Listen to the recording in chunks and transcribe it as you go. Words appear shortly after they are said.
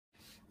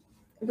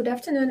Good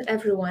afternoon,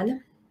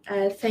 everyone.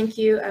 Thank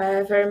you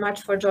very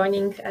much for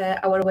joining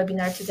our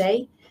webinar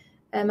today.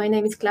 My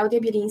name is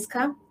Klaudia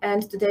Bielińska,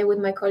 and today with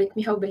my colleague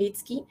Michał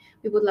Belicki,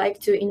 we would like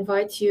to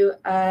invite you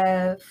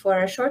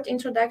for a short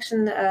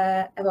introduction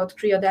about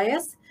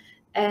CREODIAS,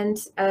 and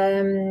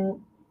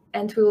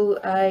we'll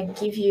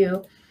give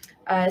you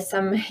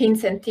some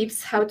hints and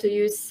tips how to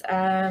use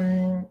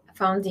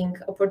funding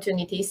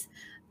opportunities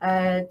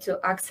to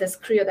access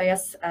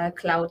CREODIAS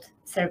cloud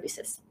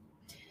services.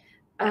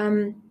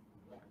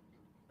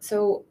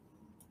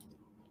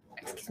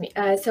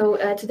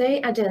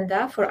 Today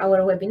agenda for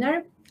our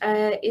webinar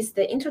is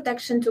the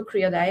introduction to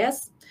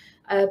CREODIAS.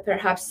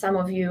 Perhaps some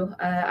of you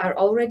are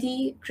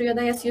already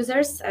CREODIAS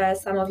users,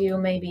 some of you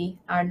maybe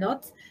are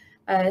not.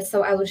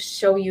 So I will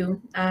show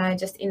you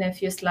just in a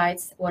few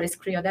slides what is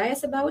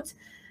CREODIAS about.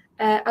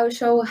 I will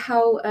show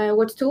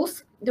what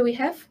tools do we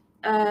have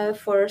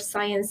for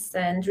science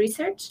and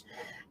research.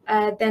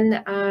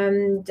 Then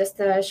just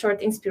a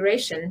short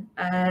inspiration,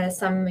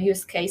 some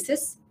use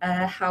cases,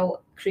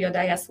 how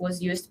CREODIAS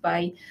was used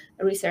by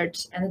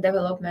research and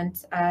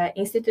development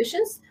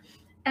institutions.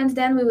 And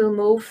then we will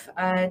move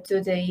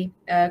to the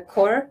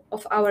core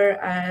of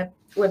our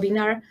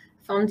webinar,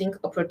 funding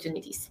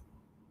opportunities.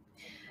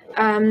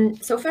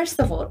 So first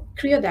of all,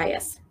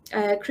 CREODIAS.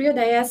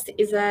 CREODIAS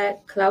is a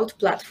cloud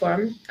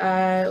platform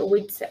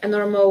with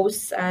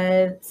enormous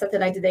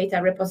satellite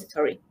data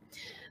repository.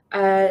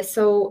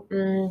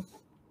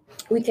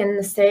 We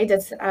can say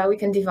that we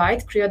can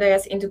divide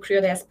CREODIAS into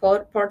CREODIAS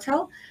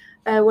portal,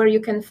 where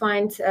you can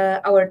find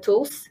our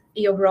tools,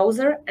 EO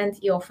Browser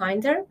and EO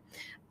Finder.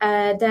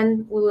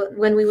 Then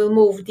when we will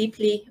move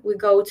deeply, we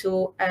go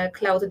to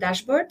Cloud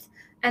Dashboard,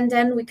 and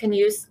then we can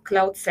use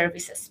cloud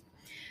services.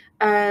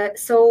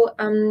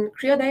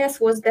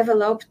 CREODIAS was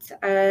developed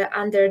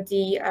under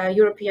the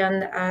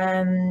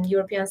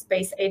European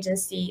Space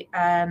Agency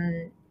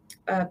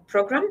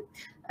program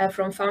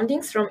from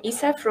fundings from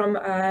ESA, from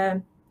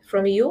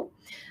EU.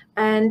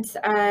 And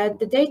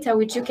the data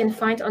which you can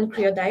find on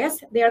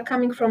CREODIAS, they are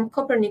coming from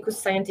Copernicus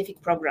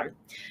scientific program.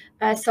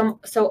 So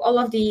all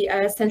of the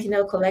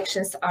Sentinel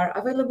collections are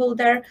available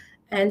there,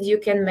 and you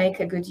can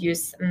make a good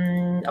use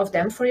of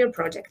them for your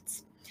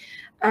projects.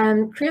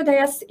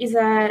 CREODIAS is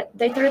a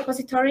data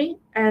repository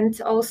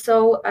and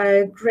also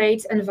a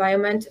great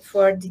environment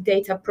for the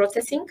data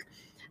processing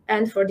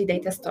and for the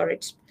data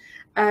storage.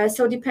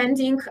 So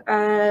depending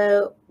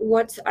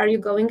what are you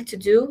going to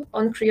do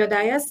on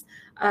CREODIAS,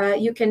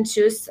 you can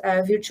choose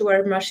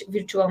virtual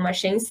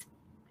machines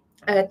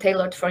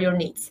tailored for your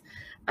needs.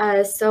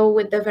 So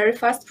with the very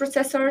fast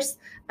processors,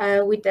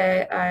 with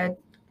a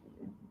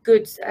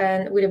good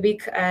and with a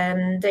big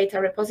data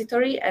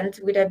repository, and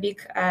with a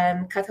big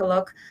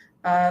catalog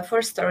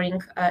for storing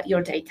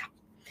your data.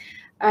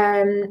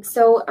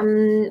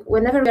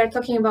 Whenever we are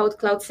talking about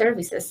cloud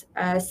services,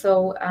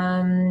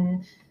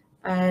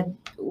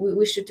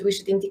 we should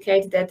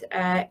indicate that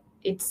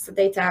it's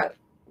data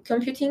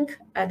computing,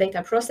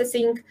 data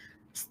processing,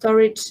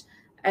 storage,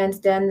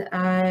 and then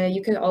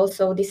you can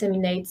also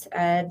disseminate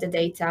the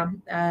data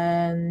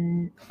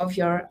of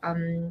your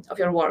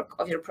work,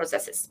 of your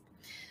processes.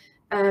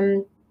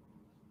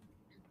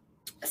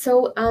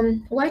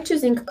 Why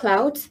choosing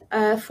cloud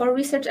for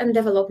research and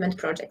development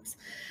projects?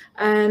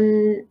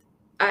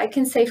 I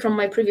can say from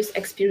my previous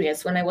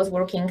experience when I was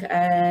working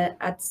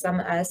at some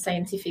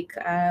scientific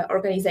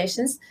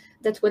organizations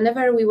that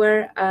whenever we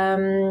were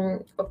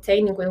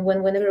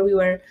whenever we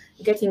were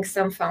getting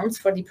some funds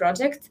for the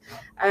project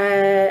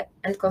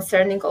and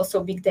concerning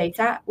also big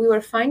data, we were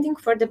finding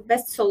for the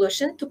best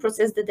solution to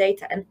process the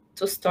data and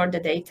to store the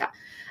data.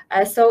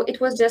 So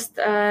it was just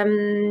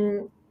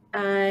the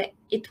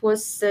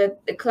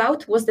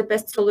cloud was the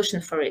best solution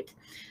for it,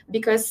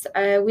 because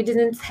we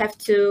didn't have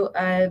to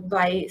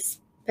buy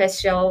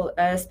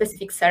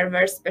specific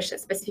servers,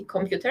 specific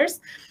computers,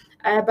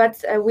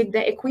 but with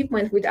the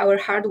equipment, with our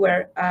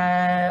hardware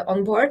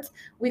on board,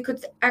 we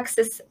could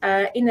access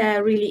in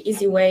a really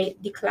easy way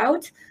the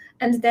cloud,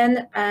 and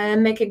then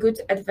make a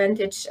good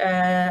advantage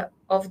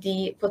of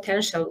the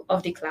potential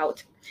of the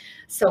cloud.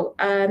 So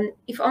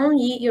if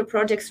only your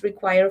projects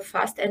require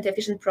fast and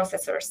efficient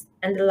processors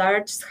and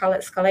large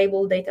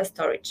scalable data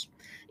storage,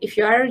 if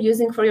you are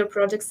using for your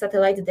project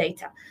satellite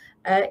data,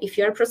 if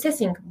you are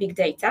processing big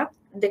data,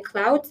 the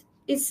cloud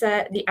is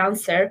the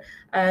answer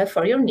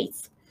for your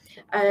needs.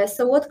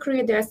 So what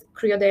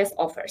CREODIAS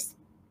offers?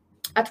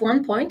 At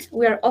one point,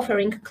 we are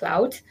offering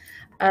cloud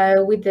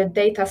with the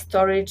data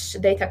storage,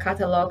 data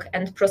catalog,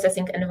 and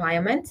processing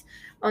environment.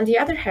 On the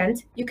other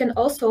hand, you can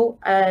also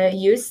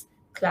use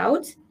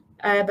cloud,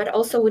 but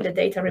also with the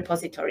data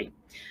repository.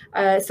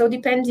 So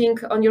depending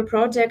on your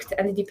project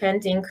and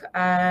depending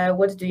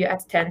what do you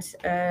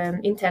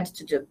intend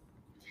to do.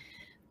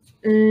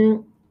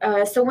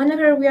 So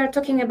whenever we are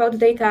talking about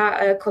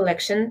data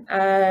collection,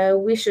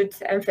 we should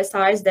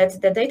emphasize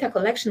that the data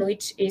collection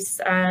which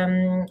is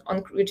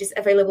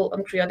available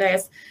on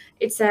CREODIAS,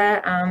 it's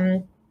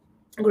a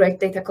great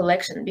data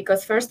collection,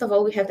 because first of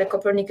all we have the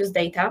Copernicus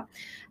data,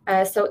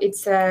 so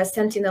it's a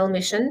Sentinel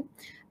mission.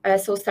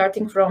 So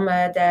starting from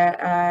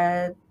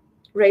the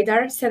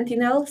radar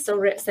Sentinel, so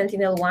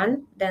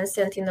Sentinel-1, then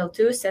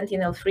Sentinel-2,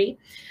 Sentinel-3.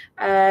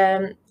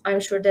 I'm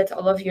sure that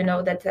all of you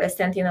know that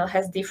Sentinel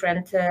has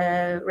different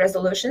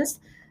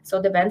resolutions.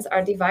 So the bands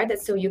are divided,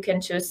 so you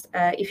can choose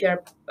if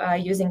you're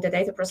using the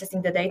data,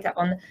 processing the data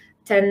on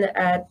 10,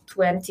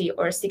 20,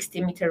 or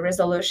 60 meter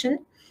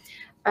resolution.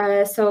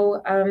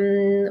 So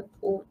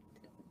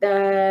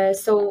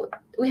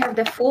we have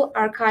the full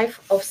archive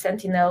of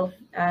Sentinel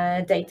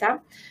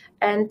data,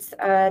 and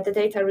the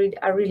data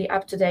are really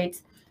up to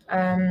date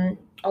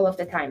all of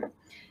the time.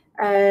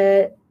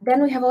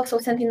 Then we have also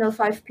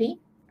Sentinel-5P,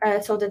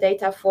 so the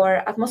data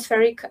for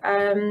atmospheric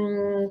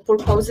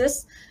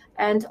purposes,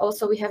 and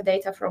also we have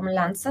data from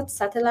Landsat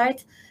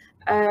satellite,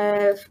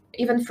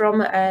 even from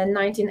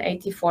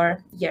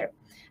 1984 year.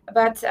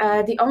 But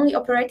the only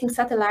operating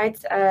satellite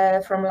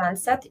from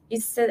Landsat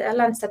is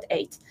Landsat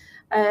 8.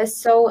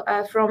 So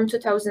from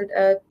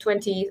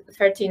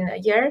 2013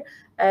 year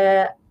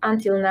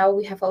until now,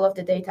 we have all of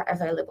the data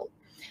available.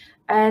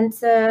 And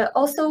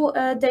also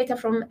data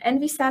from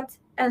Envisat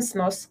and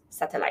SMOS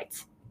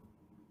satellites.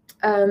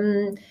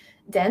 Then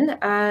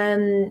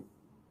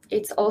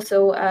it's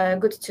also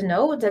good to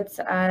know that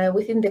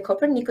within the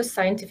Copernicus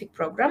scientific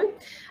program,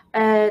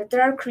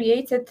 there are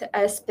created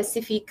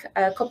specific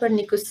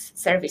Copernicus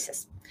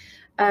services.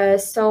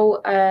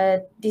 So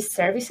these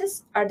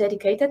services are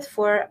dedicated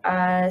for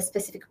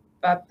specific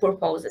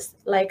purposes,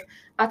 like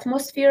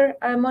atmosphere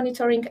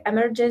monitoring,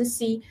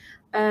 emergency,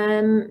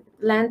 land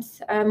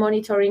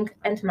monitoring,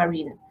 and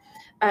marine.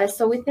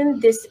 So within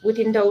those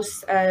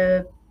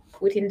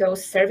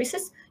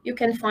services, you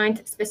can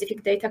find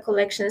specific data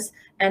collections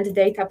and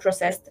data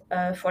processed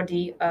for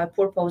the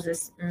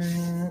purposes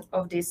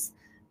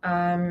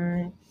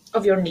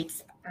of your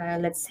needs,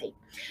 let's say.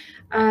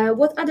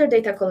 What other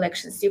data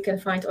collections you can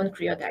find on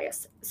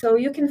CREODIAS? So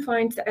you can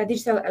find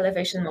digital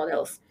elevation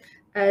models.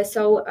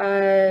 So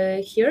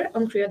here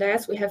on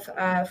CREODIAS, we have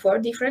 4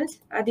 different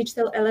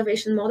digital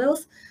elevation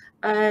models.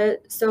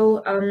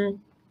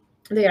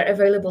 They are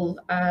available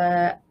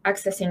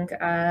accessing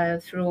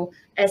through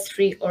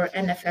S3 or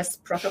NFS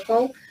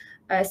protocol.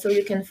 So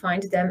you can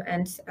find them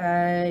and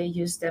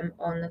use them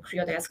on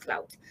CREODIAS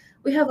Cloud.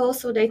 We have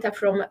also data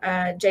from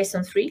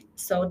JSON3.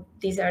 So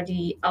these are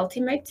the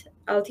ultimate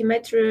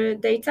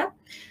data.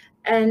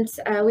 And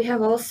we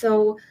have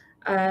also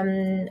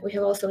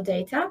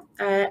data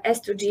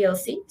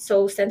S2GLC,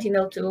 so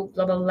Sentinel-2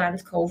 Global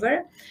Land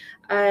Cover.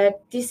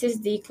 This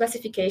is the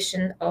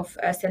classification of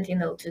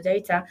Sentinel-2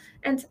 data,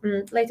 and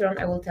later on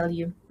I will tell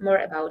you more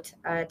about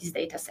this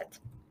data set.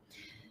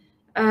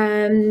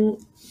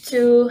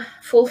 To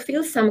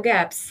fulfill some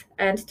gaps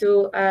and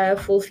to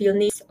fulfill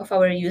needs of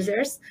our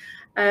users,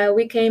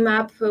 we came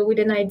up with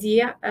an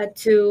idea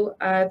to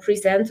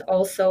present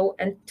also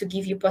and to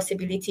give you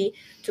possibility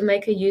to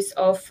make a use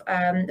of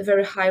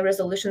very high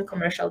resolution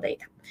commercial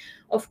data.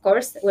 Of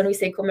course, when we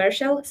say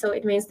commercial, so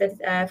it means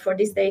that for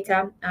this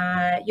data,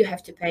 you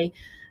have to pay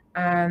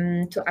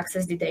to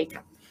access the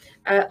data.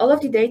 All of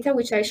the data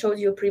which I showed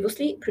you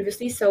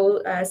previously,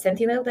 so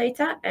Sentinel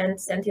data and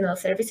Sentinel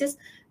services,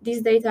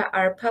 these data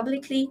are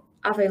publicly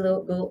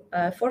available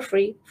for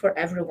free for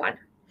everyone.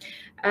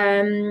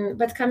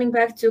 But coming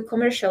back to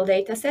commercial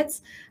data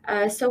sets,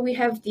 so we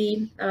have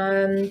the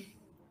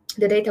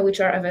data which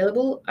are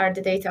available are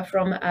the data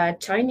from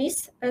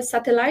Chinese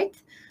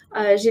satellite,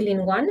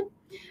 Jilin-1,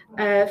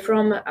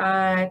 from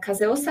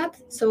KazeoSat,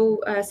 so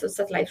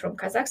satellite from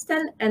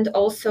Kazakhstan, and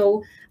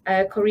also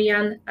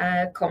Korean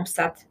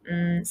ComSat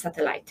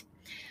satellite.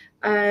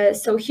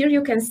 So here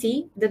you can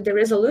see that the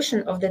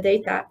resolution of the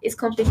data is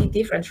completely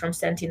different from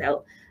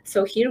Sentinel.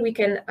 So here we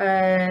can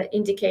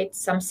indicate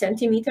some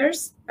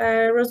centimeters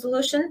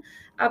resolution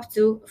up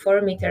to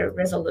 4-meter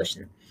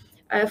resolution.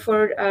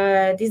 For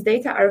these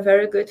data are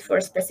very good for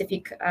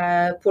specific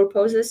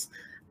purposes,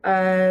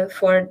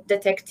 for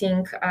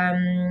detecting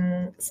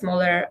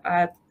smaller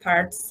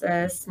parts,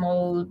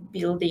 small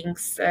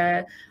buildings,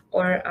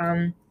 or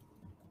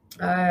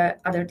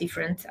other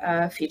different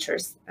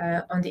features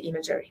on the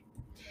imagery.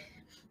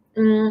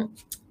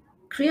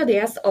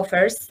 CREODIAS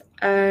offers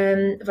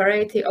a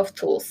variety of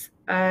tools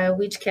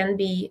which can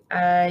be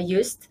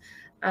used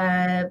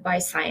by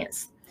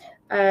science.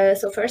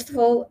 So first of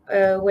all,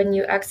 when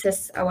you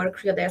access our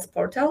CREODIAS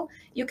portal,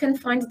 you can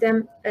find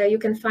them. You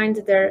can find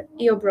their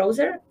EO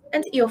browser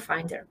and EO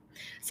Finder.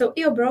 So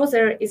EO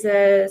browser is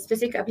a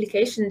specific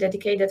application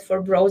dedicated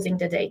for browsing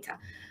the data.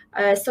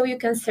 So you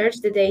can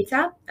search the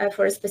data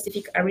for a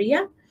specific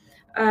area.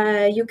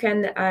 You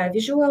can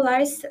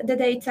visualize the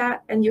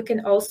data, and you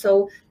can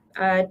also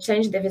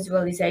change the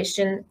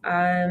visualization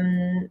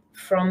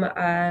from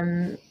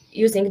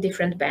using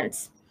different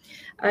bands.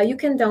 You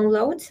can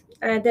download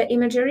the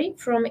imagery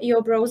from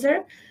EO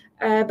browser,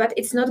 but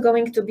it's not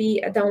going to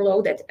be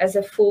downloaded as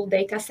a full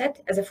data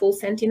set, as a full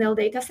Sentinel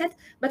data set,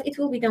 but it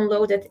will be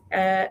downloaded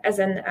as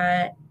an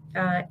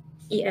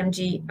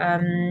EMG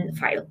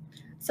file.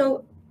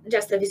 So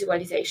just a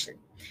visualization.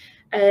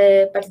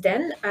 But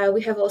then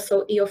we have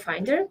also EO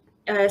Finder.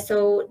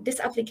 So this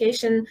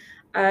application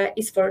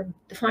is for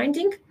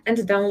finding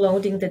and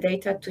downloading the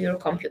data to your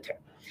computer.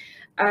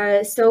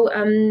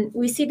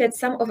 We see that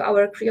some of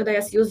our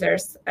CREODIAS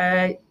users,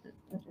 the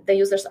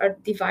users are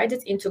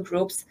divided into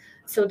groups.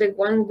 So the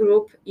one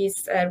group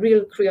is a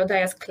real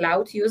CREODIAS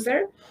cloud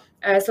user.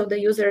 So the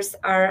users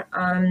are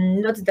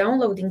not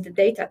downloading the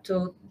data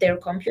to their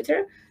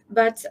computer,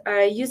 but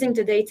using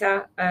the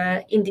data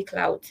in the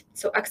cloud.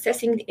 So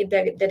accessing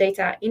the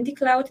data in the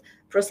cloud,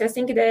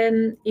 processing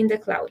them in the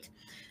cloud.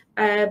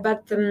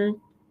 But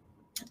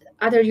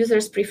other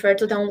users prefer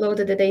to download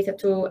the data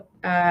to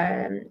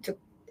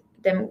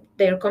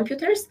their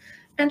computers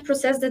and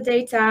process the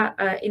data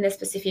in a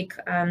specific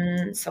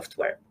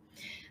software.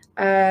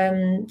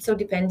 So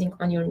depending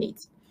on your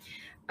needs.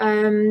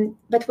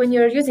 But when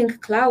you're using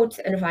cloud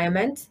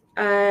environment,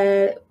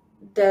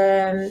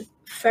 the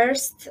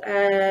first,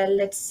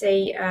 let's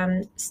say,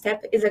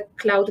 step is a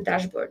cloud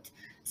dashboard.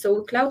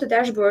 So cloud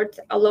dashboard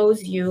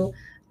allows you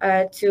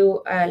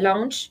to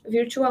launch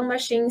virtual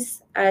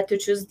machines, to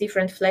choose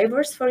different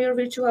flavors for your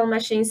virtual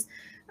machines,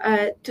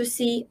 to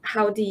see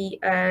how the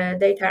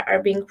data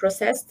are being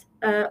processed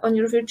on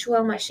your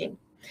virtual machine.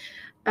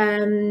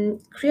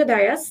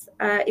 CREODIAS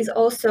is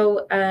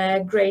also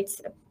a great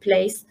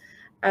place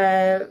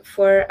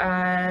for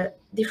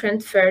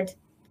different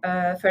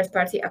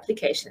third-party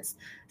applications.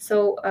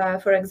 So,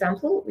 for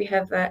example, we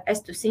have a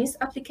S2Science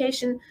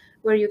application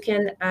where you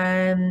can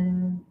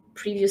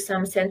preview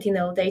some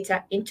Sentinel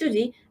data in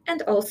 2D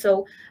and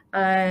also,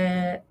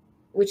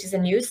 which is a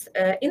news,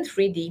 in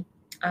 3D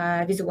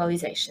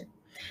visualization.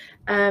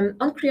 On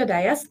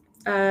CREODIAS,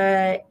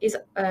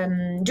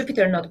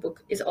 Jupyter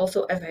Notebook is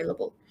also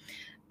available.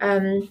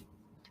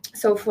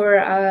 So for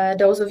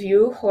those of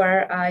you who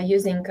are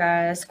using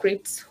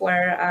scripts, who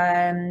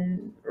are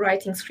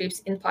writing scripts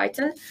in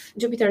Python,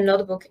 Jupyter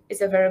Notebook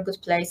is a very good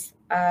place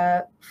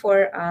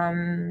for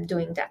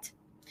doing that.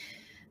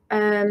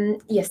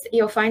 Yes,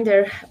 EO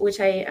Finder, which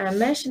I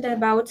mentioned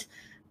about.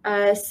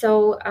 This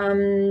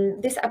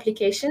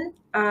application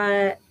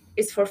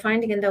is for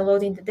finding and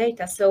downloading the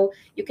data. So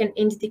you can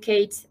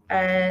indicate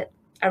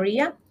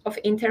area of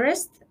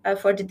interest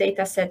for the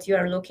data set you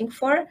are looking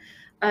for.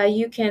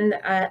 You can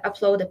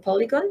upload a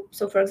polygon.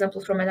 So for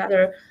example, from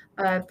another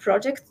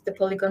project, the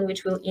polygon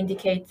which will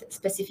indicate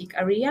specific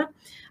area.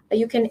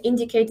 You can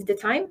indicate the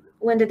time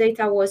when the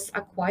data was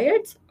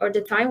acquired or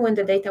the time when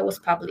the data was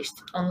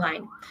published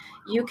online.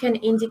 You can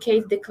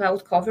indicate the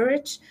cloud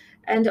coverage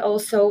and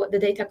also the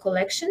data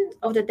collection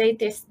of the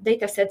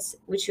data sets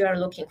which you are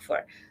looking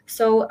for.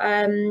 So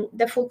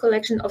the full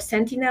collection of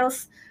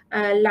Sentinels,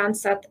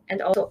 Landsat,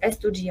 and also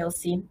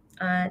S2GLC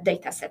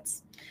data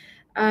sets.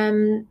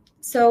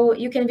 So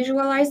you can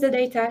visualize the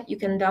data, you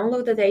can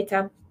download the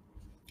data,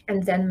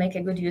 and then make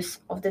a good use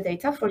of the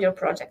data for your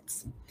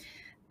projects.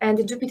 And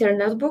the Jupyter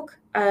Notebook,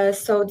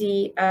 so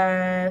the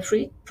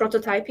free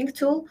prototyping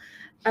tool,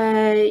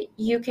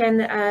 you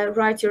can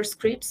write your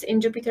scripts in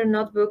Jupyter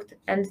Notebook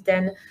and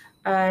then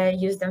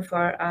use them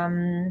for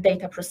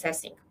data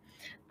processing.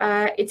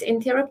 It's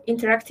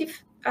interactive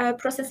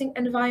processing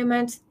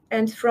environment,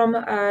 and from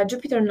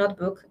Jupyter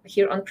Notebook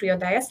here on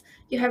CREODIAS,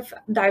 you have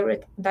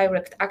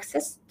direct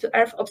access to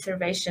Earth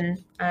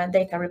observation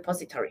data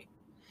repository.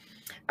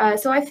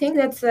 So I think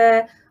that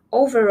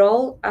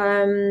overall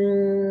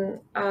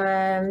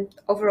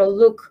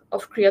look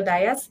of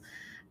CREODIAS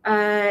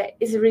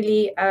is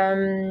really,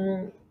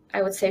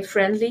 I would say,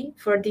 friendly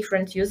for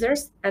different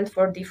users and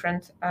for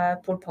different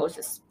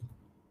purposes.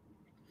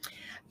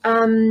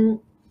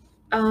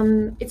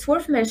 It's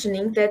worth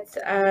mentioning that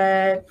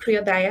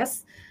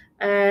CREODIAS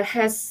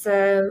has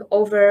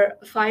over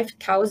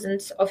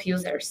 5,000 of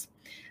users.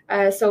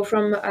 So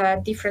from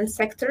different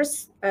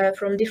sectors,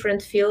 from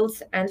different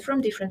fields, and from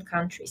different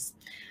countries.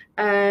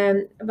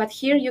 But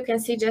here you can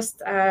see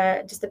just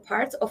a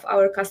part of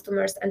our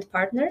customers and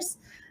partners.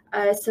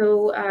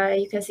 So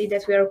you can see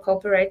that we are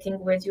cooperating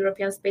with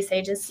European Space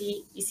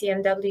Agency,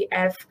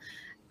 ECMWF,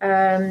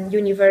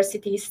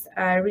 universities,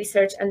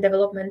 research and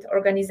development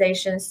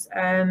organizations,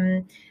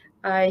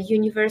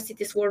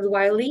 universities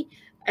worldwide,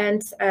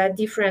 and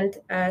different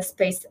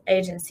space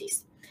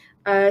agencies.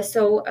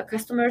 So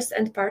customers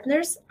and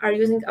partners are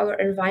using our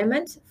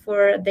environment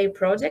for their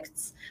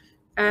projects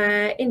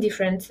in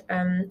different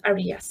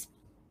areas.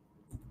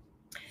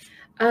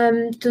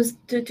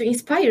 To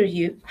inspire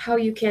you how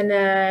you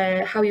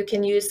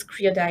can use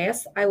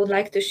CREODIAS, I would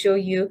like to show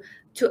you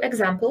two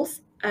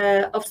examples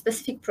of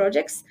specific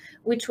projects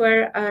which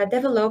were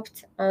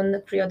developed on the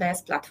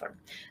CREODIAS platform.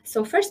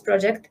 So first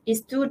project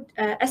is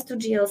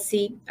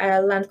S2GLC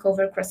land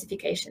cover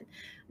classification.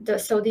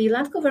 So the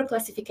land cover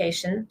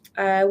classification,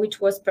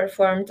 which was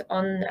performed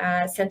on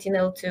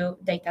Sentinel-2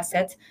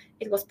 dataset,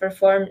 it was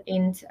performed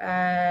in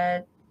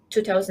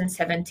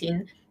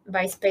 2017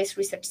 by Space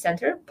Research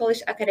Center,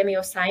 Polish Academy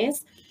of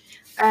Science.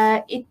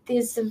 It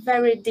is a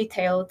very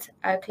detailed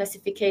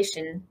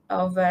classification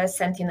of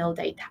Sentinel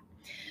data.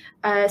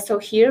 So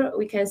here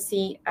we can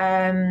see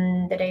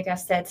the data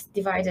sets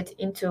divided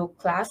into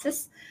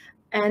classes.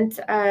 And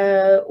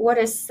what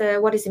is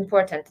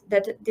important,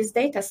 that this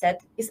data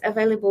set is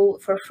available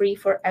for free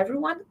for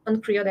everyone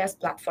on CREODIAS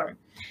platform.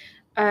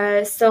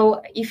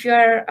 So if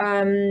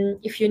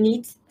you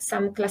need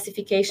some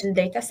classification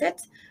data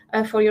set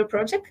for your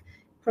project,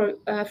 for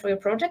your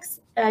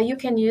projects, you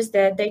can use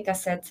the data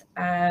set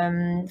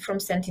from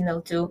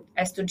Sentinel-2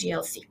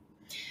 S2GLC.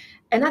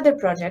 Another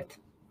project,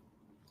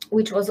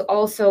 which was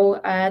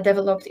also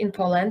developed in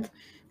Poland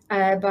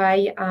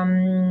by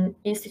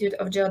Institute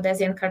of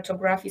Geodesy and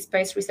Cartography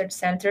Space Research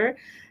Center,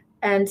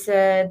 and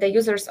the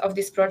users of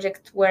this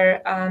project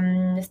were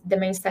the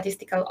main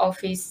statistical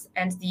office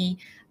and the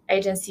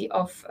agency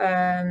of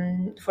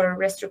for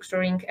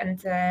restructuring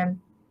and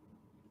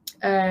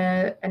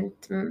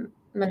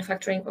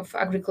manufacturing of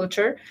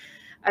agriculture.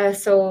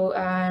 So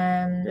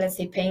let's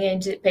say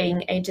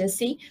paying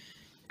agency.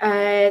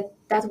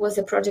 That was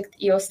a project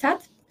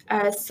EOSTAT.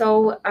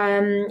 So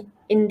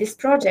in this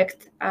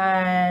project,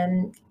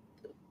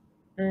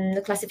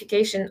 the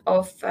classification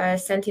of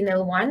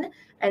Sentinel-1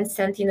 and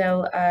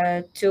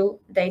Sentinel-2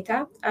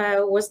 data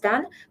was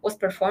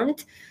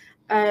performed.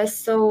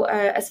 So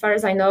as far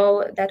as I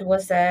know, that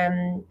was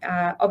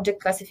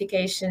object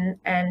classification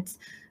and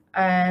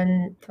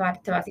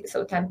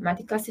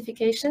thematic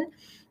classification.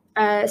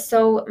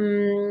 So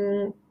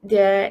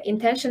the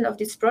intention of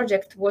this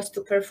project was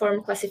to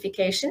perform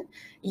classification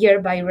year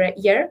by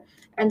year,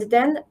 and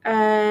then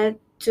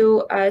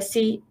to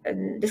see,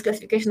 this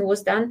classification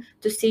was done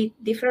to see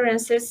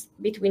differences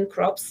between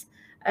crops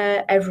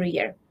every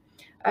year.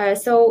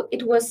 So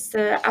it was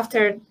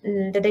after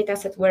the data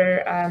set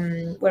were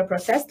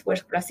processed, were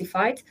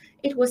classified,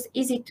 it was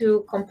easy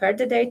to compare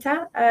the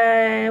data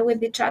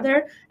with each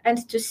other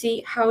and to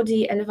see how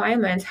the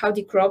environment, how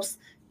the crops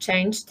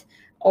changed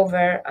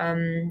over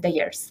the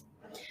years.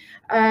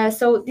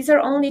 So these are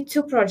only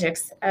two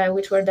projects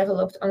which were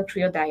developed on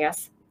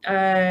CREODIAS.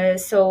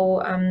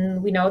 So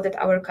we know that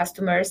our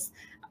customers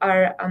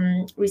are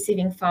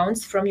receiving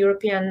funds from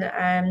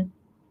European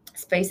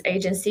Space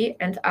Agency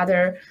and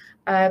other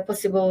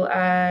possible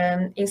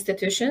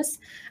institutions,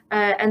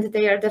 and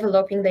they are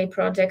developing their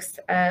projects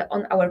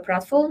on our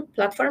platform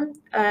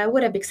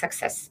with a big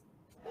success.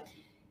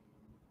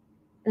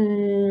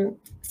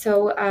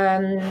 So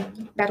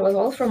that was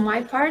all from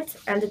my part,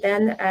 and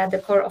then the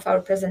core of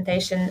our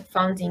presentation,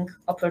 funding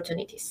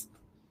opportunities.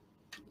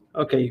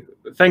 Okay,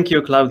 thank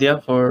you,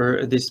 Claudia,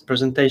 for this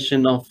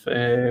presentation of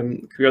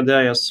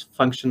CREODIAS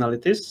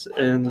functionalities.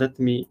 And let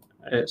me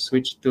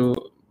switch to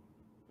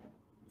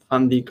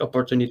funding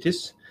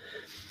opportunities.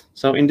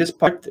 So in this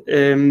part,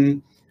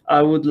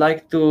 I would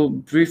like to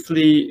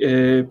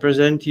briefly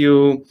present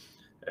you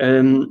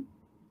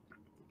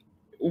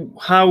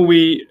how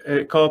we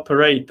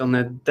cooperate on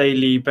a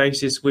daily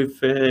basis with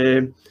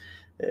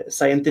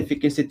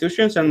scientific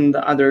institutions and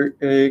other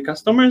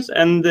customers.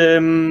 And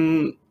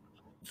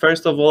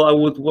first of all, I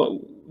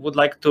would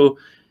like to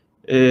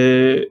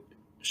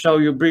show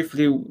you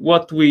briefly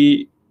what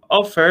we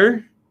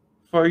offer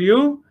for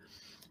you.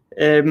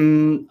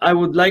 I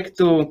would like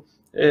to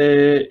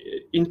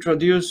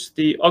introduce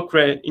the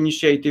OCRE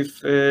initiative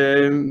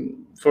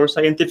for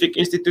scientific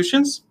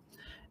institutions,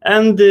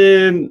 and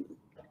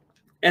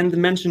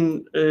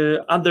mention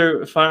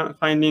other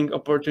funding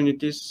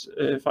opportunities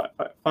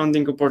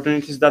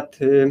that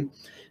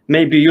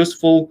may be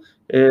useful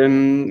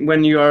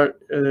when you are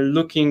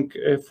looking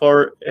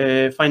for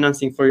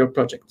financing for your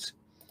projects.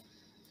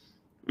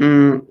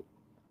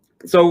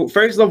 So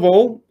first of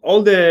all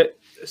the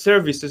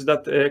services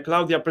that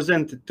Claudia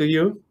presented to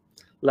you,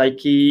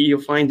 like EU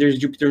Finders,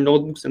 Jupyter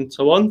Notebooks, and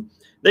so on,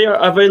 they are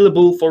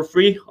available for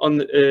free on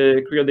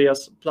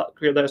CREODIAS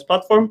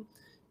platform.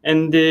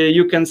 And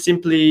you can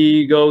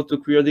simply go to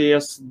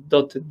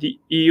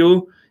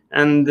creodias.eu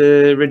and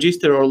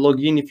register or log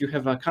in if you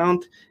have an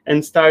account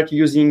and start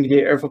using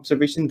the Earth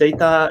observation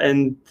data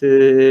and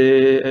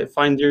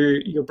Finder,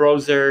 your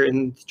browser,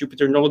 and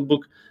Jupyter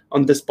Notebook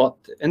on the spot.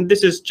 And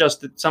this is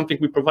just something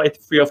we provide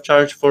free of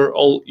charge for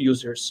all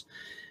users.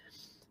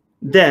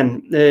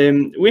 Then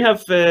we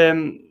have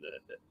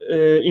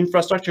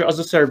infrastructure as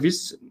a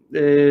service.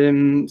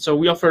 So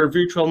we offer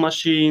virtual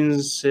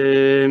machines,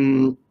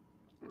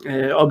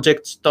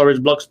 object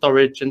storage, block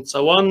storage, and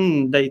so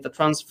on, data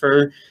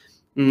transfer,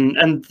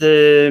 and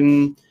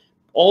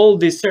all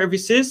these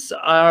services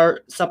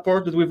are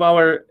supported with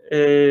our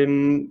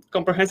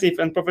comprehensive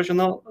and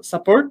professional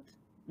support,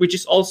 which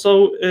is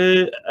also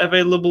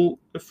available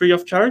free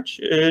of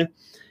charge.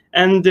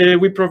 And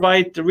we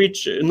provide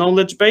rich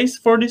knowledge base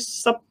for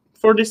this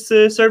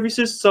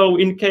services. So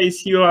in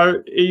case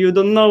you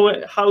don't know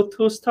how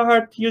to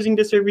start using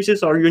the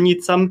services, or you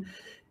need some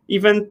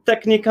even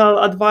technical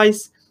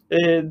advice,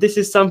 this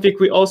is something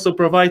we also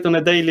provide on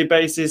a daily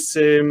basis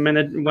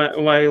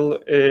while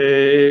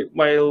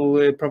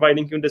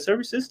providing you the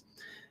services.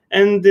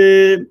 And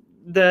the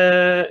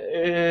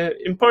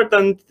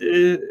important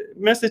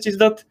message is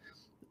that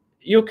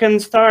you can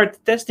start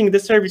testing the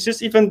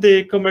services, even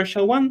the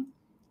commercial one,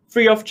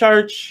 free of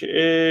charge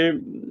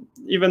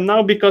even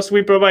now, because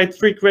we provide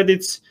free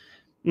credits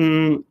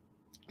to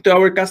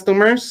our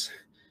customers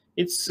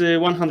it's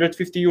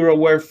 150 euro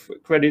worth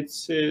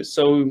credits.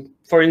 So,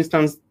 for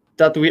instance,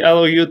 that we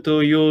allow you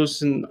to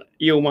use an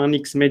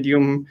EO1X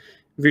medium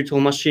virtual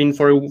machine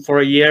for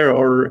a year,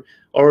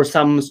 or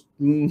some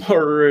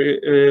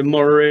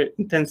more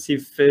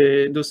intensive,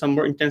 do some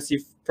more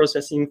intensive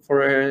processing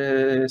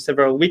for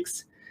several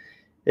weeks,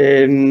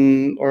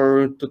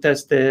 or to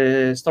test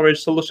the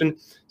storage solution.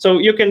 So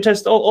you can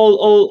test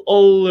all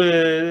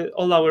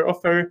our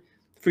offer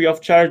free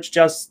of charge,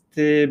 just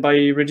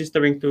by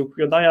registering to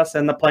CREODIAS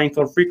and applying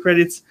for free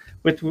credits,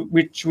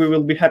 which we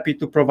will be happy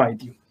to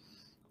provide you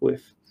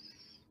with.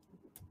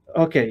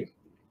 Okay,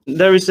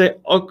 there is a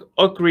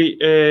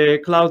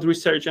OCRE cloud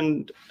research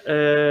and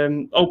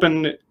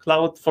open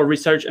cloud for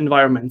research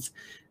environments.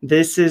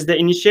 This is the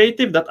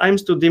initiative that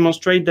aims to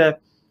demonstrate the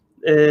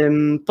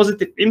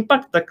positive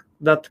impact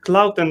that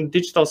cloud and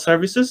digital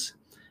services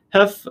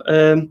have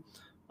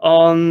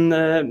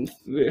on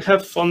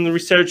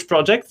research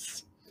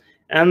projects.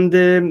 And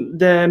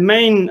the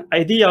main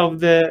idea of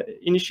the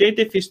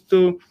initiative is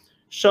to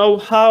show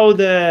how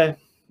the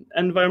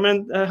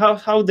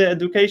how the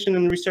education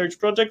and research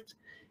project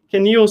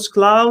can use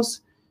cloud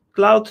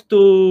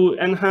to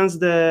enhance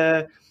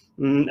the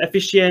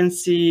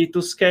efficiency, to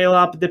scale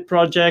up the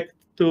project,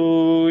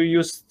 to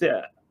use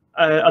the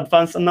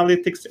advanced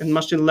analytics and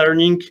machine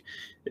learning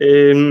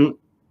and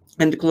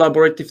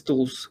collaborative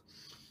tools.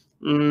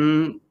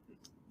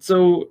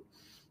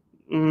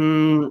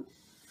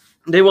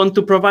 They want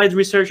to provide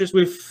researchers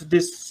with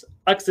this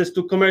access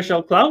to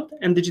commercial cloud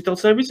and digital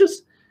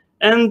services,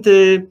 and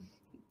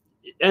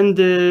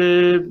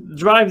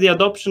drive the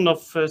adoption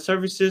of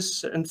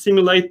services and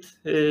simulate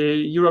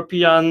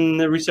European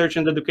research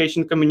and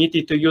education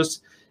community to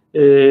use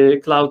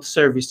cloud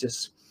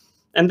services.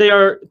 And there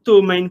are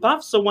two main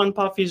paths. So one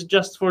path is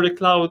just for the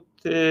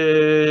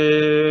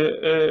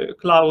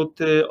cloud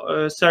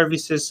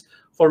services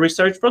for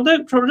research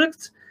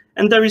projects,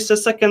 and there is a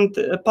second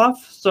path.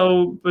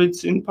 So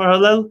it's in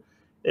parallel,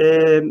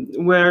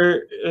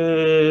 where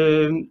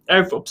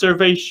Earth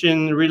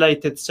observation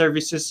related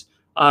services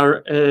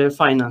are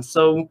financed.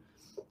 So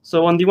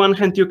on the one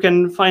hand, you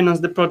can finance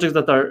the projects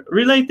that are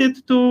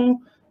related to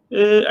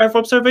Earth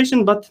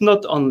observation, but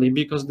not only,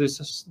 because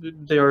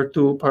there are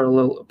two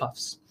parallel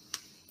paths.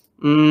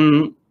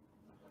 And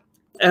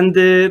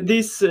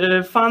this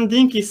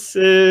funding is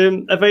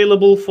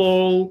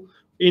available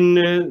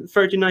in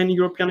 39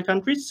 European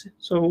countries.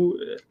 So,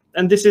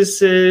 and this is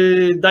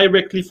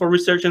directly for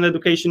research and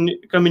education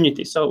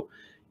community. So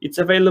it's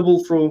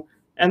available through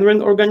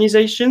NREN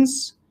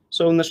organizations,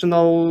 so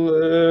National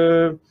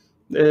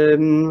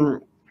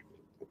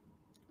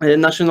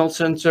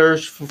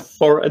Centers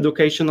for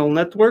Educational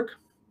Network,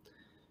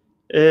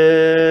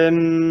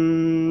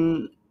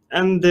 and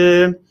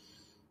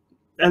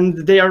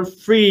they are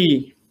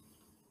free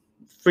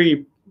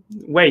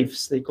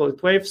waves. They call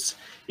it waves,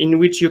 in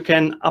which you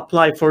can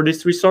apply for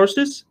these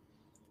resources.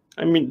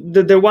 I mean,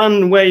 the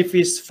one wave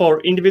is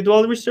for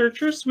individual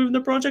researchers with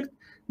the project.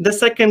 The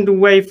second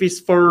wave is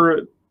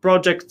for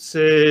projects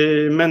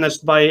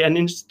managed by an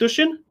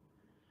institution,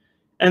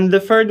 and the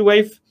third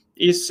wave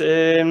is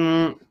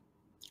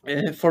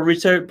for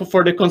research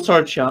for the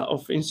consortia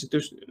of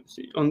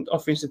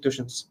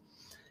institutions.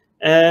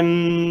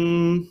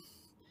 And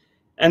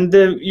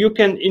you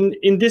can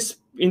in this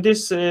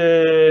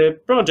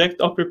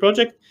project, OCRE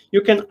project,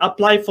 you can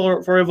apply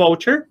for a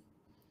voucher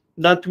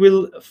that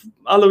will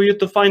allow you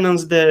to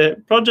finance the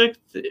project.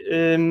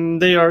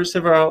 There are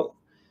several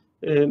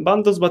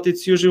bundles, but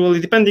it's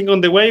usually depending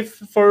on the wave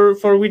for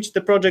which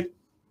the project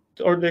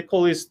or the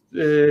call is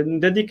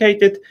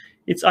dedicated.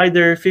 It's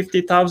either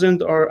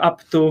 50,000 or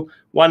up to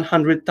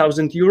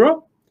 100,000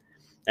 euro.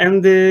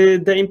 And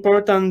the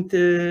important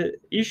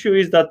issue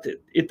is that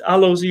it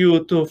allows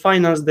you to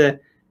finance the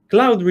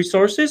cloud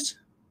resources,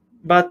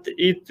 but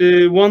it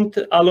won't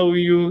allow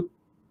you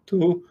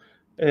to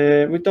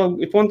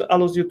it won't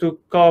allow you to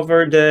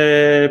cover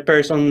the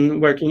person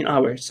working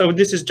hours. So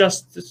this is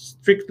just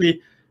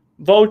strictly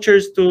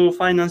vouchers to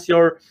finance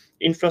your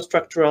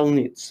infrastructural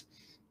needs.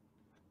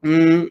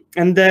 And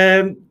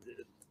the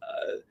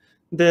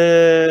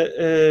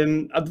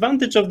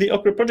advantage of the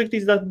OCRE project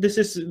is that this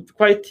is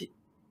quite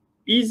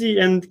easy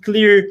and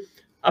clear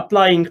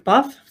applying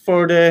path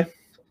for the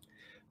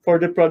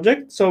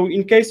project. So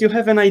in case you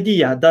have an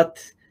idea that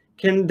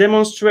can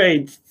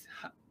demonstrate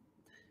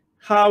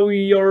how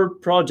your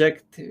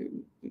project,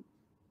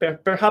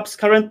 perhaps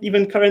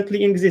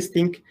currently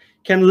existing,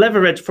 can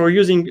leverage from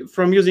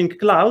using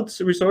cloud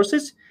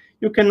resources,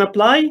 you can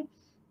apply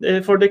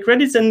for the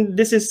credits, and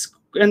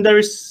there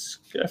is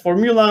a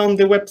formula on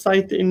the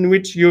website in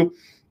which you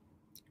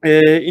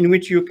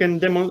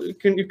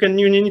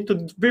need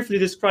to briefly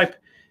describe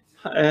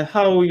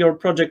how your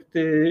project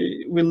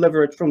will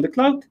leverage from the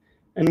cloud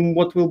and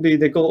what will be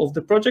the goal of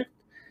the project,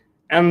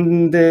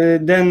 and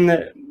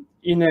then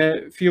in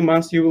a few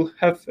months you will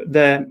have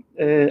the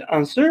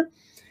answer.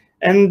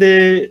 And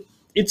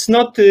it's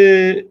not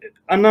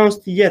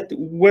announced yet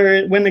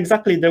when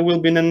exactly there will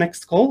be the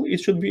next call. It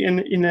should be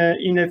in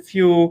a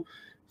few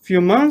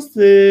months.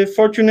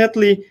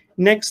 Fortunately,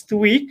 next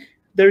week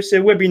there's a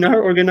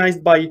webinar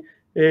organized by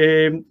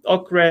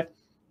OCRE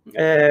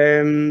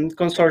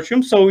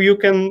consortium, so you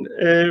can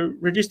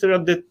register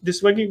at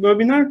this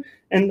webinar,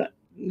 and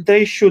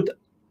they should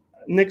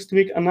next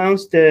week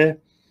announce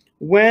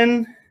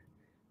when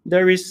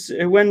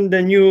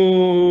the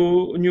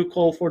new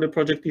call for the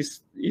project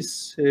is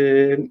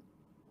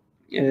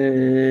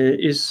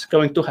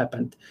going to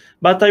happen.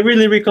 But I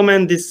really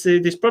recommend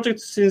this project,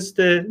 since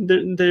they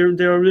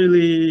are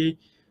really,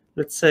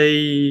 let's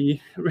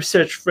say,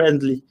 research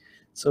friendly.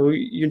 So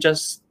you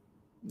just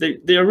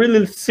they are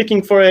really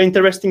seeking for an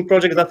interesting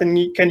project that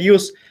can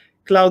use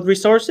cloud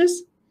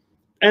resources,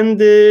 and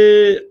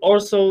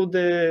also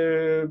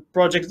the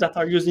projects that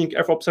are using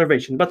Earth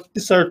observation. But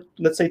these are,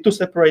 let's say, two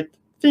separate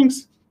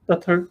things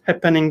that are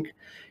happening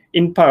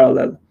in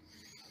parallel.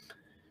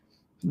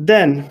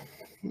 Then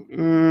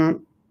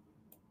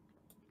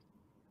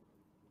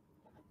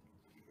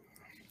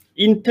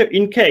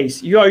in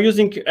case you are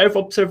using Earth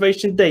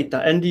observation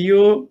data and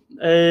you,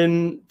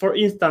 for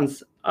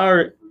instance,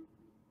 are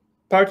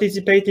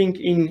participating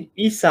in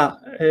ESA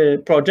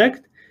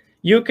project,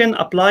 you can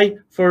apply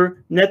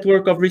for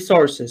network of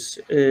resources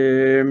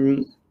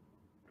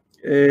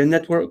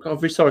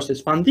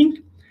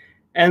funding,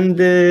 and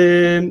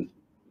there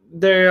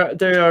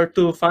are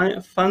two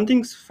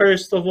fundings.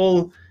 First of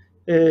all,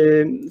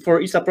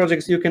 for ESA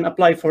projects, you can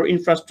apply for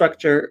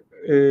infrastructural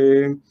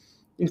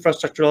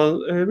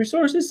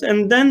resources,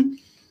 and then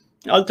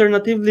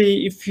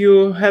alternatively, if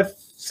you have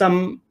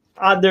some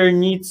other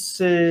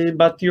needs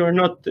but you are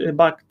not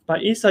backed by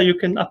ESA, you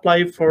can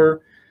apply for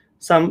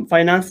some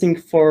financing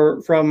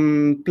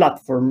from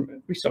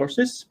platform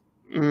resources.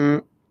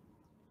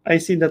 I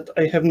see that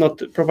I have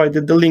not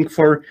provided the link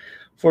for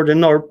the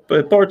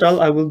NORP portal.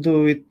 I will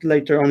do it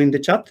later on in the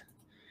chat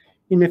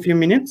in a few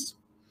minutes.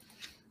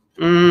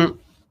 Then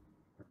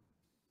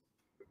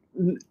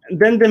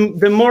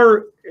the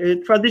more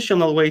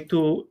traditional way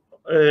to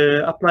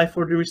apply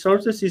for the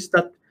resources is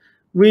that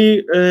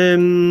we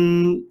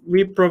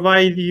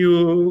provide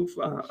you.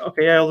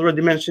 Okay, I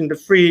already mentioned the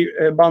free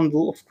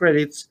bundle of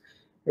credits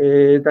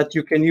that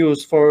you can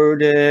use for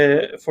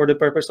the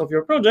purpose of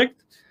your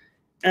project,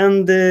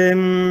 and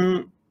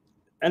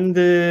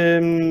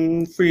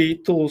free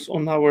tools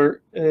on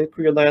our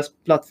CREODIAS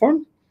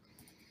platform.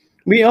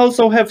 We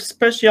also have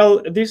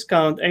special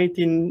discount,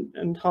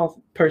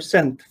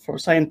 18.5% for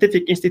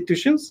scientific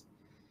institutions,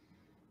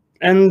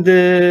 and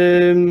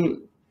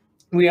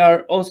we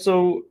are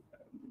also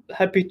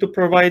happy to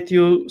provide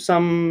you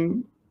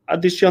some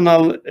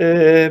additional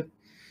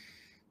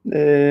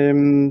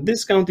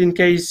discount in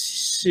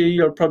case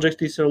your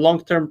project is a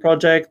long-term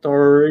project,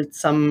 or it's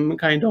some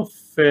kind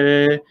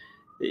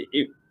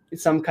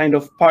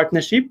of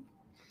partnership.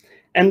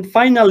 And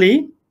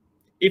finally,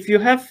 if you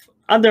have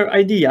other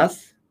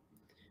ideas,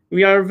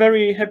 we are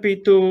very happy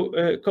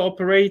to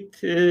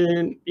cooperate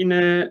in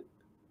a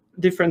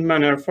different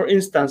manner. For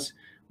instance,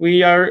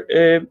 we are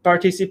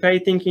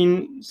participating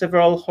in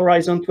several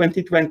Horizon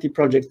 2020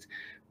 projects.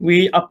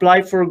 We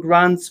apply for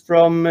grants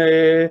from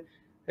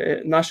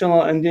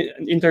national and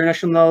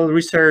international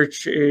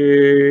research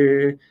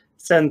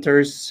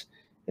centers.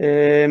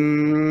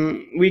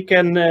 We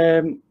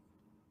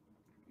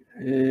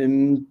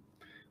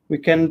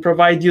can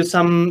provide you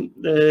some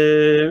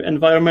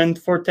environment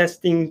for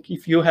testing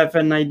if you have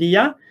an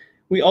idea.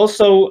 We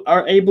also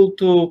are able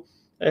to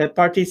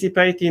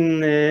participate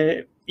in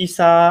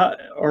ESA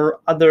or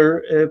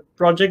other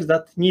projects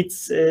that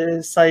needs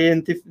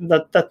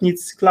that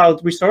needs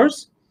cloud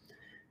resource.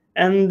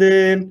 And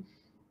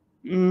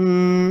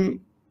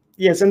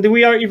yes, and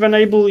we are even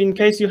able, in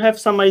case you have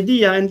some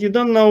idea and you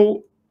don't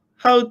know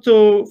how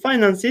to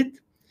finance it,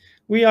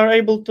 we are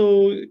able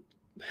to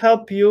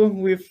help you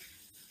with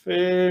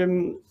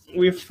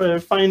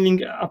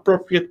finding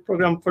appropriate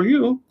program for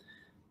you.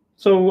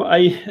 So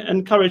I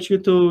encourage you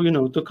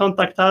to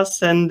contact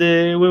us, and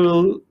we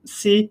will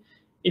see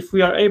if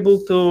we are able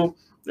to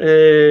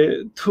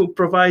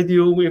provide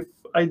you with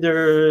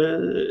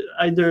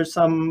either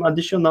some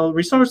additional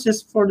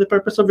resources for the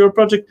purpose of your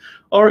project,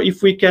 or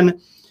if we can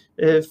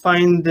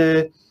find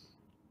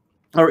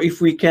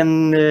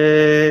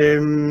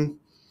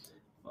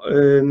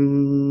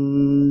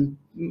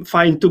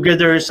find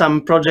together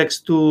some projects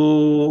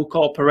to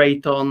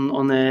cooperate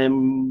on a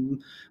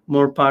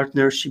more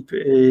partnership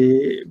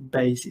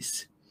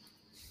basis.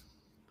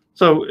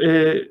 So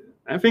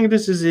I think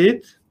this is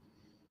it.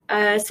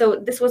 So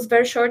this was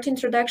very short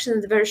introduction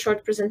and a very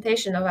short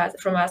presentation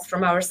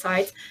from our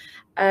side.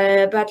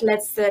 But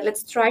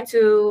let's try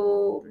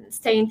to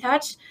stay in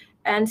touch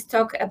and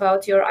talk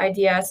about your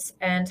ideas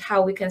and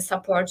how we can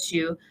support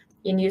you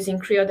in using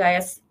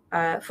CREODIAS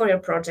for your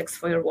projects,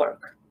 for your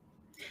work.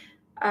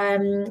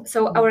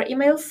 So our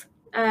emails,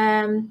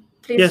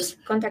 please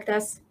contact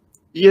us.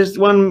 Yes,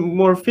 one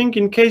more thing,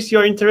 in case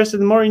you're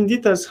interested more in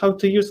details how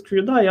to use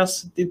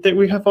CREODIAS,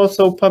 we have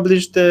also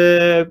published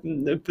the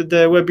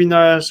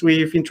webinars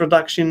with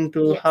introduction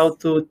to how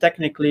to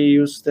technically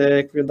use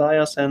the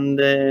CREODIAS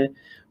and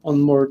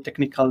on more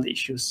technical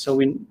issues. So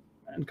we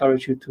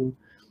encourage you to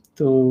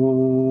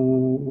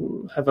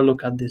to have a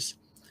look at this.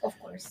 Of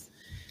course.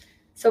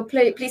 So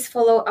please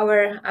follow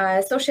our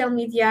social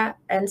media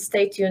and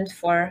stay tuned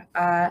for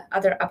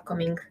other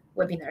upcoming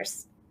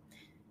webinars.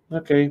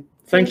 Okay.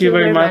 Thank you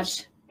very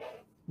much.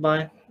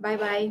 Bye.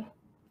 Bye-bye.